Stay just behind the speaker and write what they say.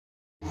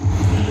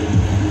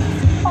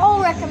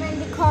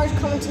cars,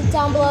 comment it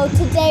down below.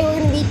 Today we're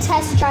going to be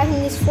test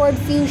driving this Ford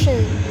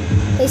Fusion.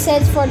 They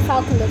said it's Ford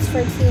Falcon, but it's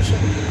Ford Fusion.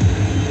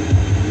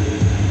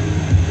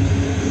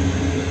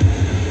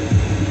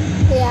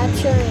 Yeah,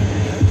 it's really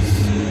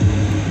nice.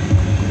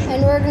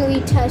 And we're going to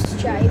be test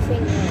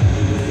driving it.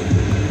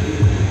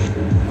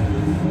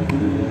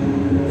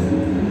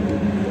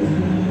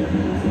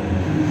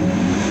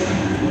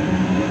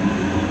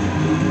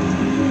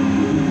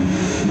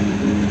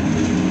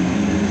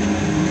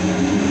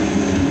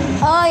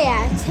 Oh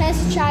yeah,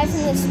 test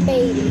driving this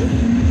baby.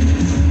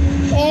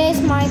 It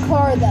is my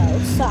car though,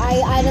 so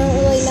I don't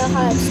really know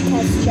how to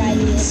test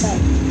driving it, but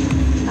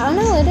I don't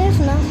know, it is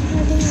not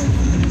what it is.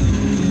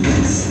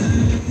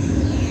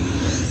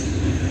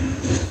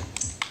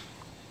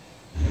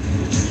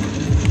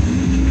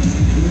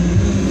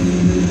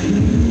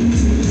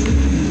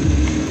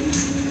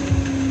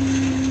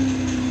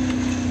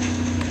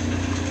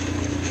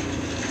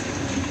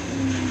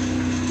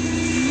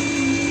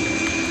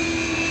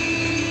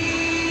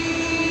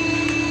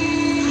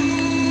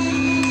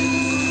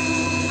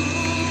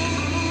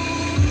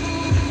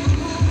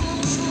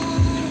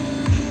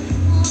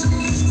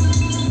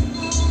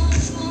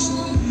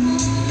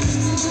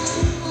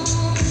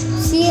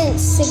 See it at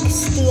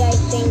 60, I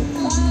think.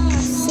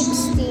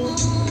 60.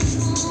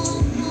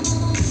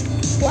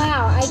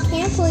 Wow, I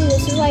can't believe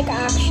this is like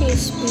actually a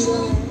speed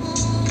limit.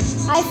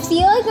 I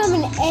feel like I'm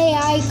an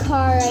AI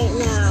car right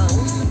now.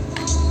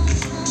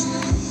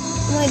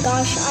 Oh my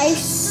gosh, I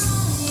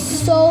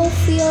so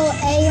feel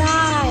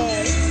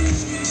AI.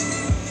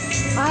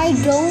 I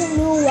don't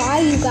know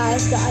why, you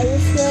guys, but I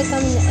just feel like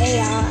I'm an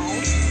AI.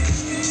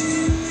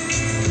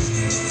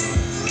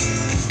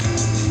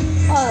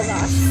 Oh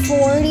gosh,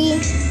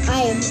 40. I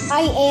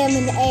am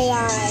an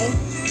AI.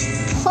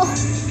 Oh,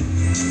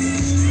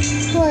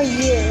 who are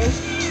you?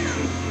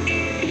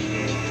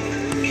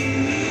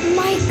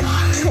 My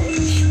gosh,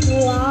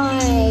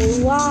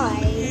 why?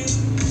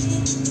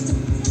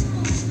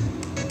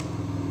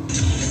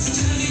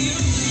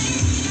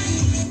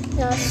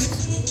 Just,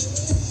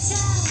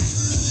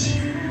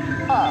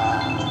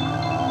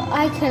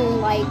 I can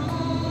like,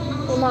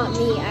 well not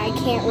me, I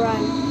can't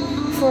run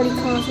 40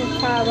 kilometers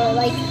per hour, but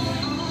like,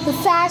 the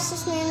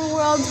fastest man in the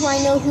world, who I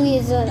know who he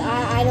is,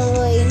 I don't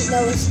really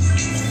know his,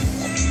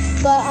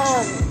 but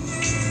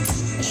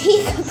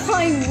he could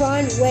probably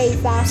run way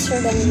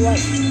faster than what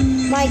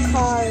my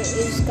car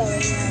is going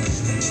right now.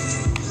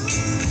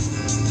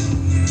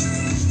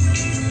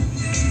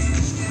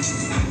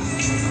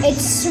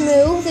 It's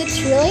smooth,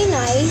 it's really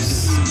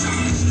nice.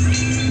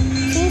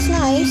 Seems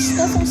nice,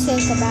 doesn't seem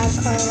like a bad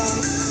car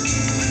though.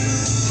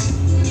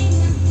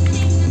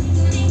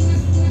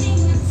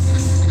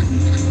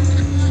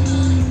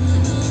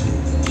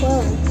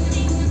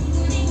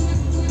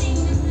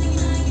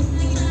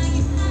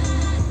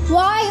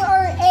 Why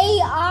are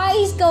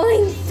AIs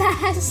going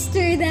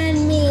faster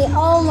than me?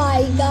 Oh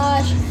my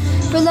gosh.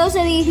 For those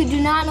of you who do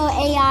not know what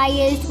AI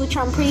is, which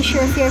I'm pretty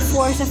sure if you're a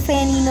Forza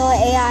fan, you know what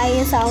AI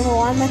is. I don't know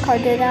why my car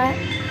did that.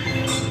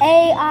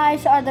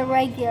 AIs are the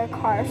regular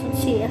cars.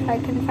 Let's see if I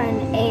can find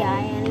an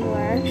AI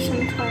anywhere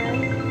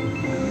sometime.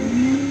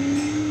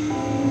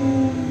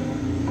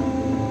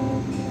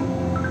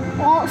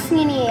 I won't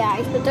see any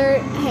AIs, but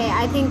hey,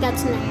 I think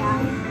that's an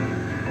AI.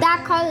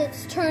 That car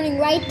that's turning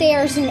right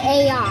there is an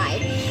AI.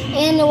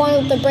 And the one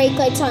with the brake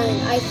lights on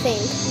it, I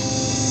think.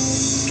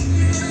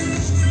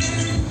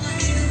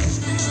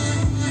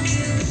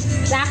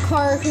 That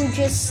car who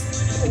just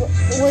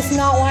was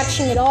not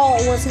watching at all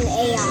was an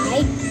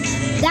AI.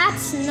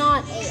 That's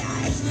not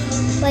AI.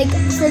 Like,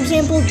 for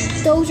example,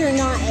 those are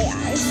not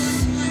AIs.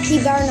 He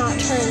better not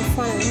turn in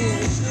front of me.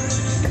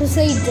 Because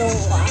they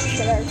don't watch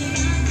it.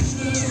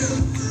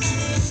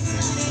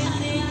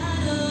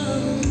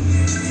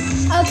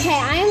 Okay,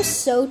 I am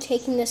so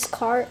taking this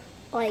car,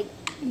 like,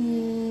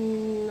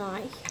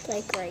 not,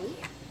 like, right.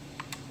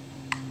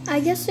 I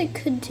guess I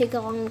could take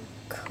along the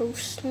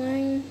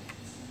coastline.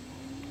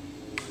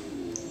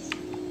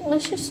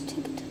 Let's just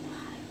take it to the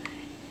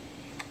highway.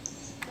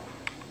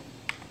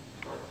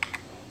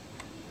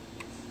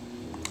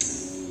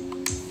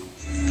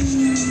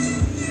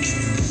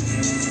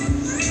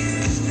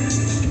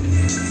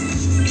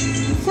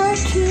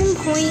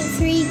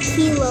 .3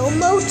 kilo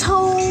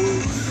moto.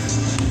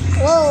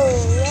 Whoa.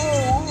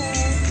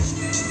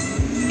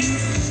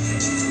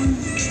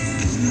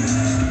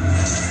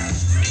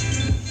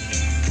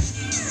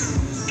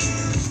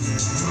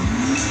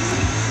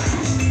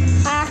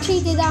 I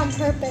actually did that on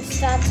purpose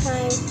that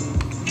time.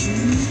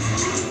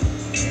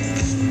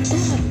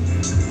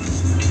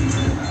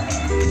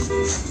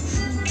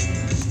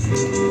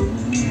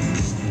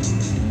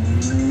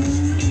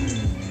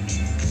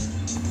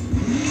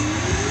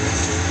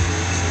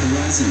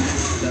 Horizon,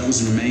 that was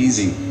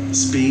amazing.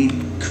 Speed,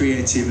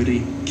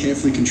 creativity,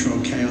 carefully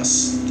controlled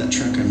chaos. That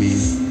track, I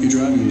mean, your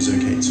driving was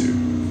okay too.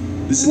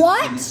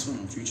 What?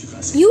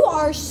 You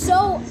are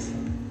so...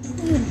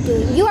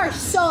 You are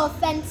so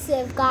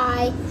offensive,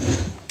 guy.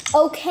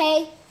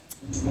 Okay?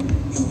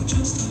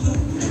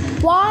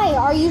 Why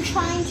are you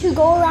trying to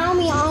go around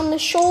me on the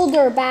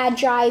shoulder, bad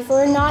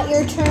driver? Not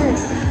your turn.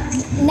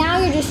 Now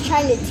you're just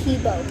trying to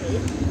T-bow me.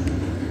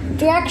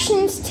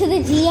 Directions to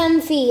the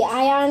DMV.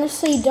 I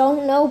honestly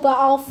don't know, but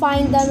I'll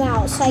find them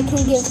out so I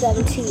can give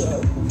them to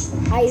you.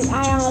 I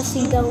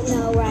honestly don't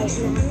know right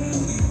now.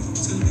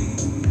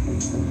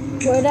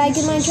 Where did I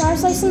get my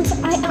driver's license?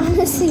 I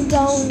honestly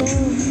don't know.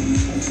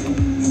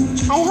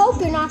 I hope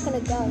you're not gonna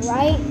go,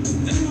 right?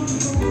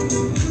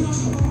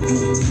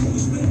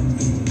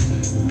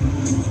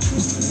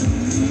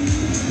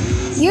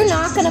 You're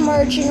not gonna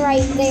merge in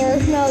right there.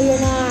 No, you're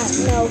not.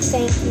 No,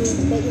 thank you,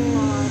 but you're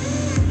not.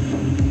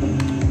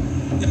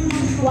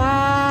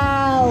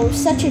 Wow,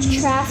 such a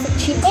traffic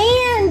cheat.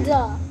 And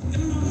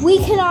we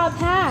cannot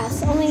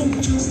pass. Only.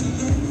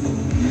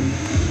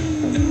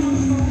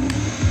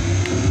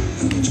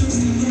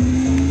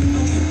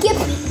 Get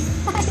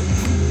behind.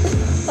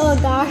 Oh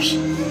gosh.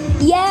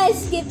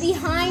 Yes, get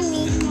behind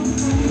me.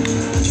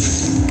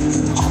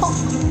 Oh,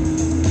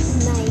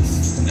 nice.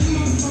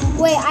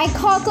 Wait, I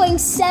caught going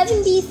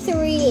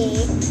 73.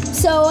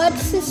 So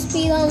what's the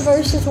speed on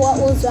versus what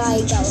was I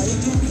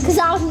going? Because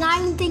I was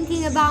not even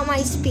thinking about my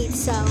speed,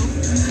 so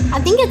I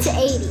think it's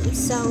 80.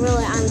 So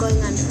really, I'm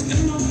going under.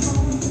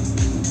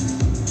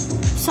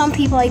 Some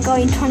people are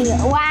going 20.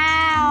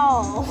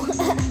 Wow.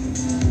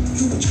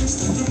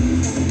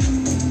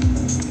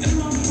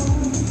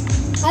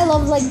 I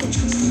love like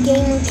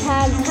game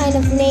tag kind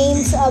of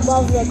names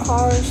above the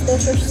cars.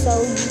 Those are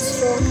so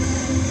useful.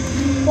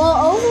 Well,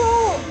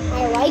 overall,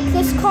 I like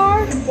this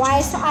car.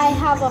 Why I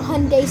have a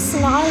Hyundai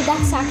Sonata,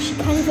 that's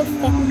actually kind of a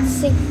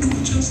fancy.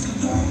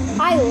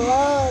 I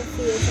love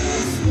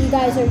vehicles. You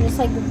guys are just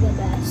like the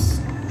best.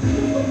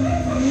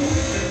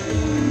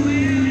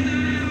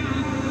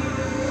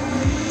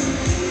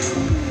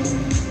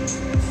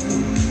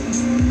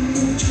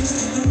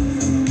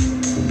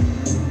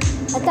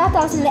 I thought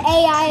that was an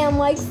AI. I'm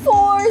like,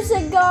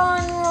 Forza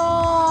gone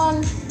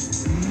wrong.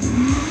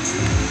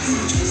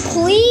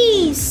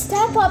 Please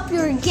step up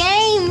your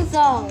game,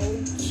 though.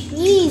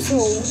 Jeez,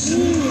 oh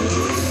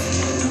jeez.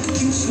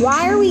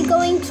 Why are we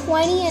going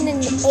 20 in an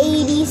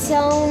 80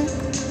 zone?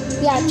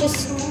 Yeah,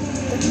 just.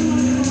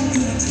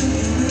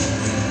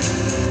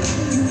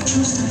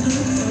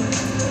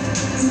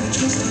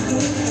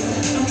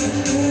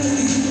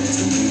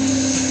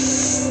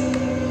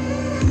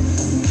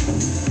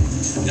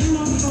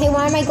 Okay,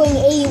 why am I going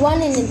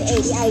 81 and an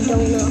 80? I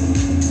don't know.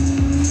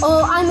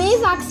 Oh, I may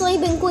have actually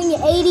been going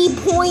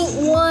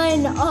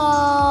 80.1.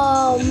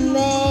 Oh,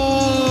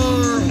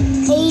 man.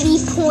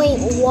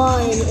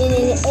 80.1 in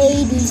an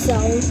 80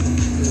 zone.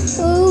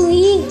 Ooh,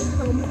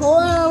 I'm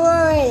pulling over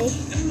already.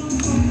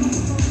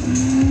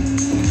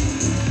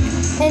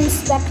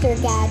 Inspector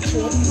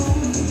Gadget.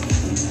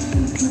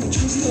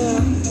 Yeah.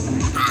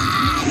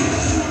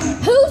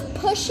 Who's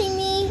pushing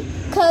me?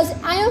 Because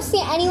I don't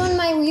see anyone in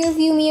my rear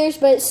view mirrors,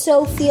 but it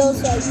so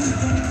feels like...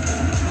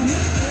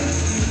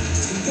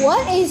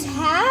 What is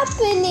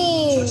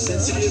happening?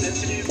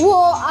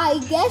 Well, I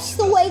guess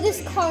the way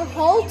this car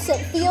halts,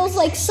 it feels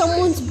like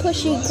someone's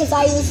pushing because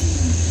I was...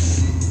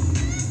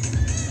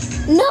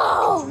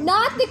 No!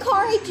 Not the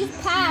car I just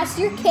passed.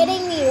 You're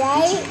kidding me,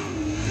 right?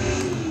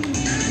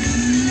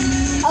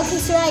 Okay,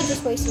 so I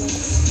just wasted it.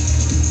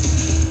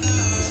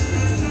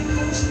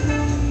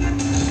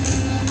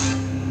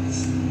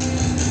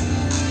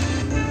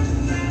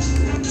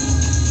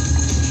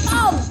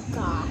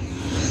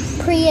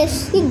 Prius,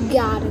 you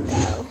gotta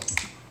go.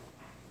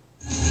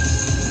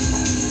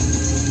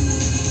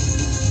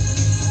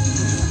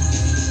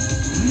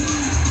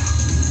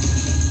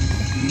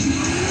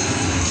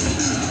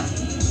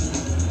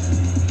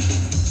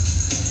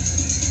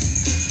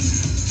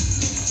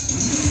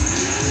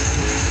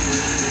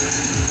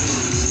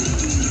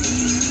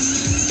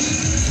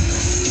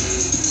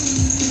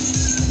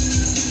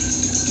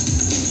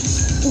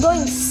 I'm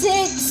going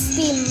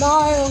 60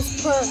 miles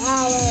per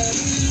hour.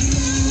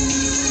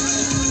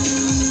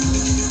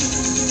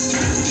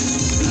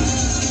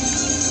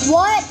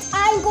 What?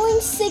 I'm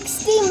going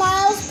 60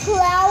 miles per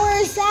hour?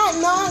 Is that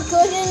not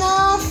good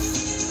enough?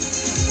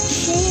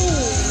 Jeez.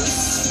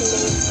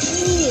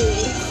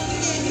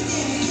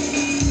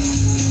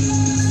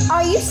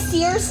 Are you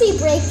seriously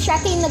brake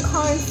checking the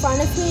car in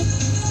front of me?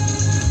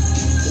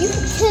 You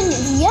can,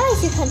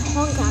 yes, you can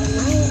honk at him,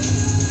 right?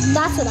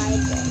 That's what I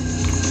do.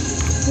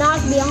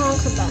 Not to be a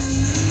honker, but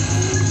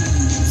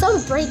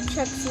some brake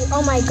checks you.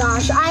 Oh my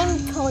gosh, I'm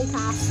totally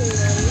passing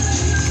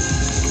them.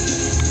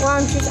 Or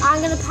I'm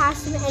gonna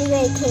pass them any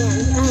way I can,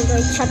 and I'm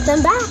gonna check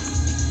them back.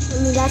 I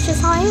mean, that's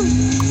just how I am.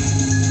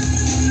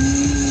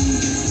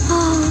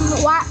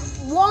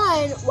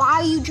 Why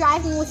are you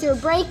driving with your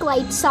brake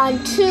lights on?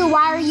 2,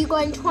 why are you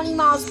going 20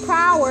 miles per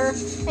hour?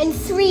 And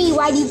 3,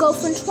 why do you go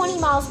from 20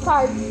 miles per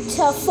hour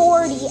to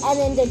 40 and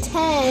then to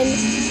 10?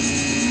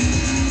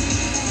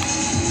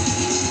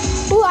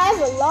 Ooh, I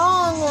have a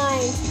long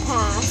line to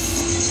pass.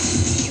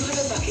 You have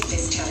a bucket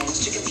list challenge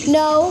to complete.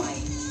 No.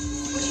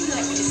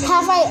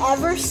 Have I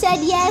ever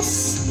said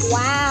yes?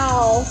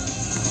 Wow.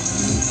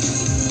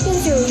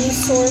 These are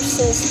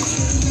resources.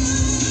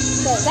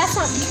 Wait, that's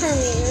not the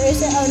Terminator,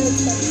 is it? Oh, the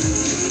Terminator.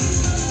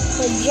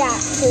 The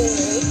Jack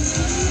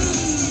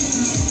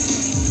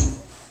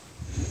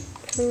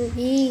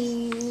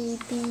Creepy.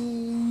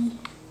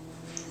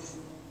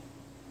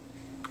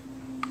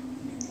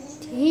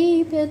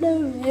 Deep in the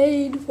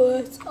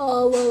rainforest,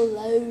 all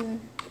alone.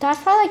 That's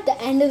probably like the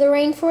end of the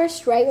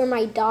rainforest, right where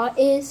my dot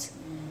is.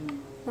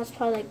 That's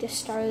probably like the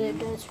start of the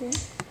desert.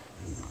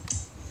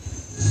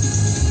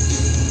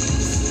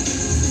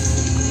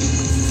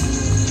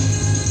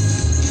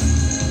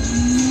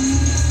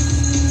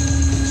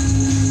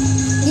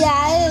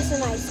 Yeah, it is a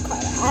nice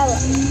car. I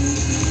love it.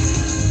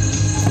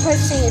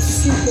 First thing is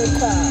super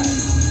car.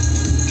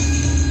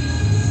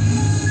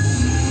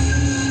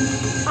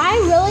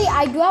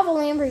 I do have a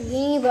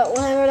Lamborghini, but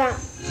whenever that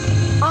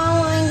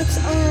online gets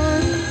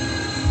on,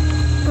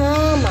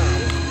 oh my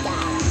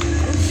gosh.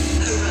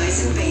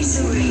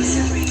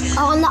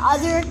 On the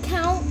other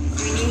account,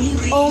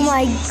 oh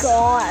my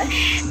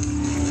gosh.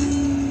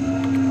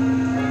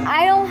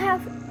 I don't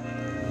have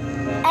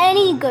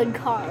any good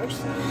cars.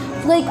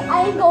 Like,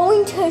 I'm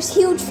going to a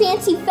huge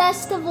fancy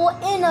festival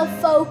in a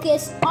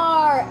Focus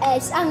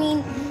RS. I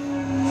mean,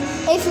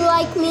 if you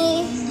like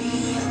me,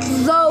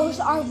 those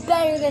are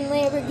better than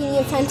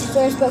Lamborghini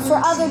Aventadors, but for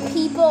other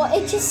people,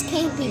 it just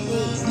can't be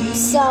beat.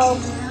 So,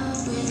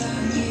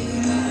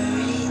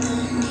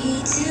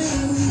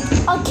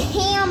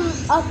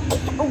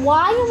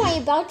 why am I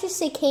about to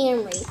say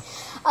Camry?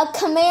 A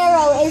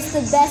Camaro is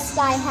the best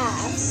I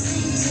have.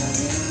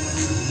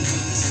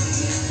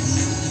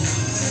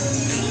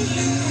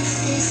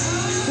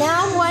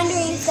 Now I'm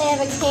wondering if they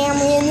have a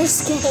Camry in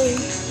this game.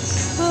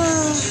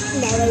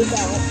 No, they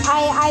don't.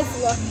 I've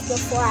looked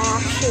before,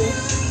 actually.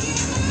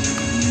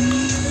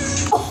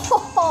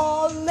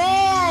 Oh,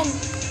 man.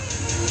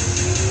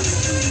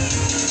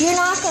 You're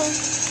not going to...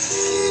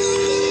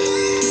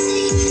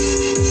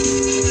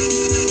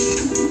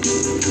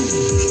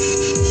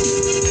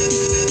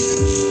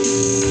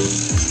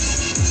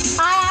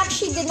 I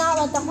actually did not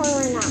let the horn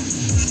run out.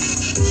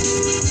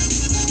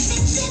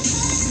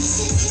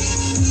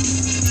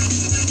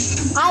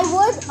 I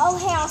would, oh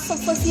hey, also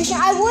for Fusion,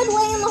 I would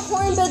lay in the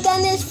horn, but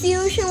then this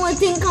Fusion would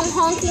think I'm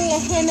honking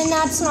at him, and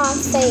that's not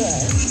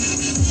fair.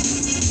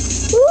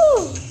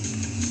 Woo!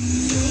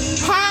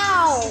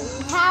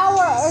 How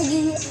are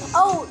you?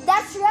 Oh,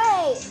 that's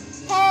right.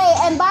 Hey,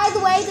 and by the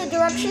way, the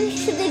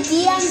directions to the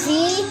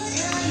DMV,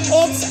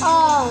 it's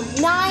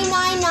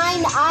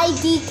 999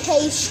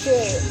 IDK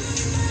Street,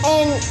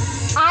 and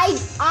I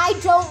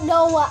don't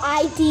know what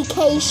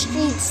IDK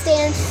Street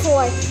stands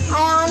for.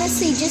 I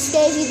honestly just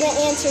gave you the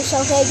answer,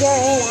 so figure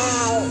it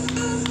out.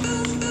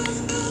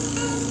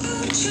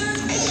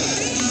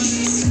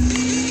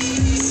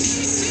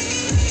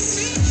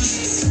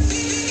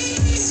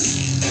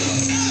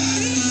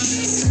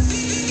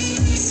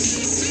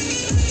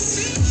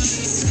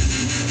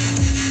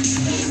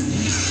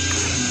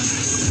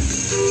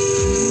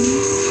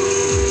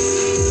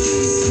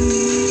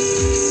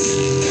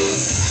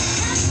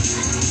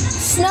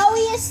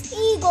 Snowiest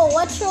Eagle,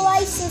 what's your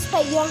license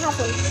plate? You don't have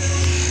one.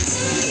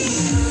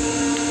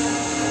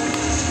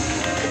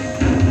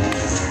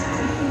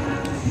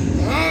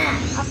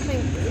 How can I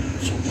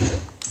reach?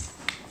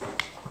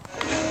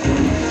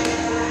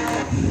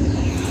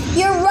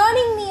 You're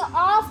running me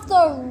off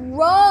the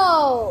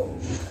road.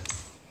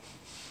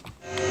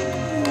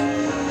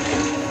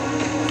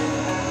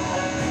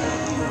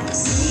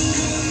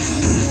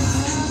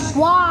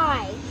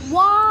 Why?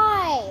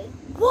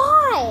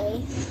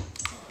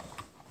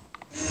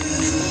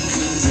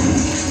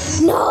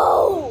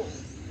 No!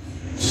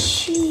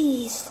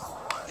 Jeez,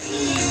 Lord.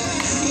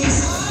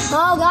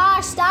 Oh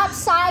gosh, stop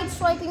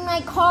sideswiping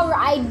my car.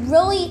 I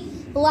really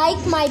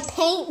like my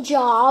paint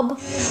job.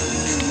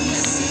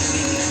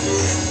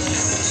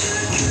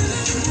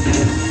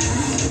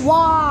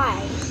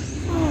 Why?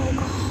 Oh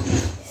God.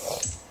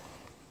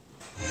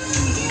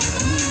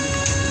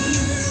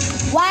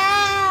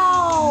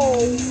 Wow!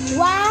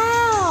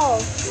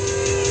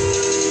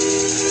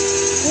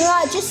 You know,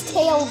 I just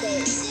tailed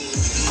it.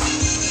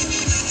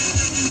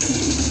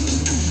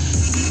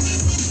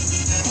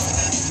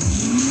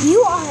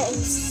 You are a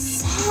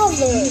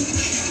savage.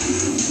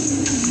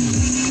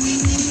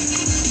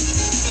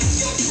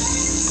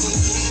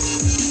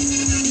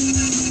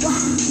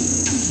 Wow.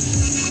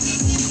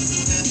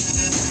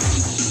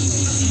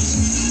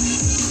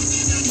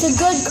 It's a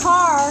good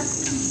car,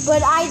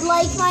 but I'd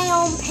like my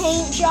own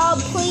paint job,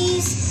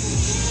 please.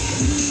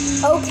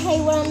 Okay,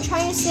 what I'm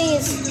trying to say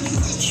is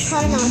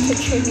try not to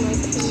trigger my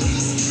paint.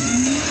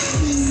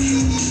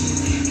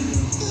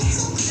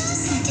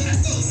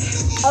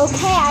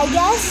 Okay, I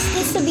guess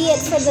this will be it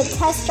for the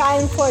test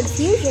driving Ford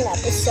Fusion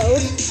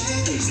episode.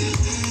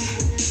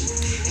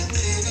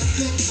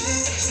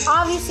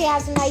 Obviously, it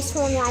has a nice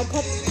horn that I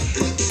picked.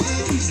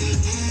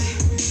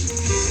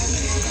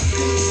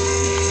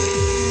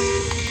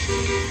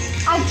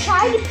 I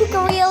tried to pick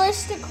a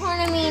realistic horn.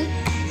 I mean,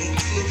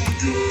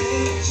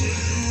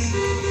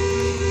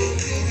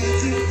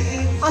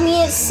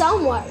 it's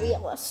somewhat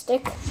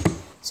realistic.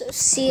 So,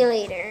 see you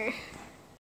later.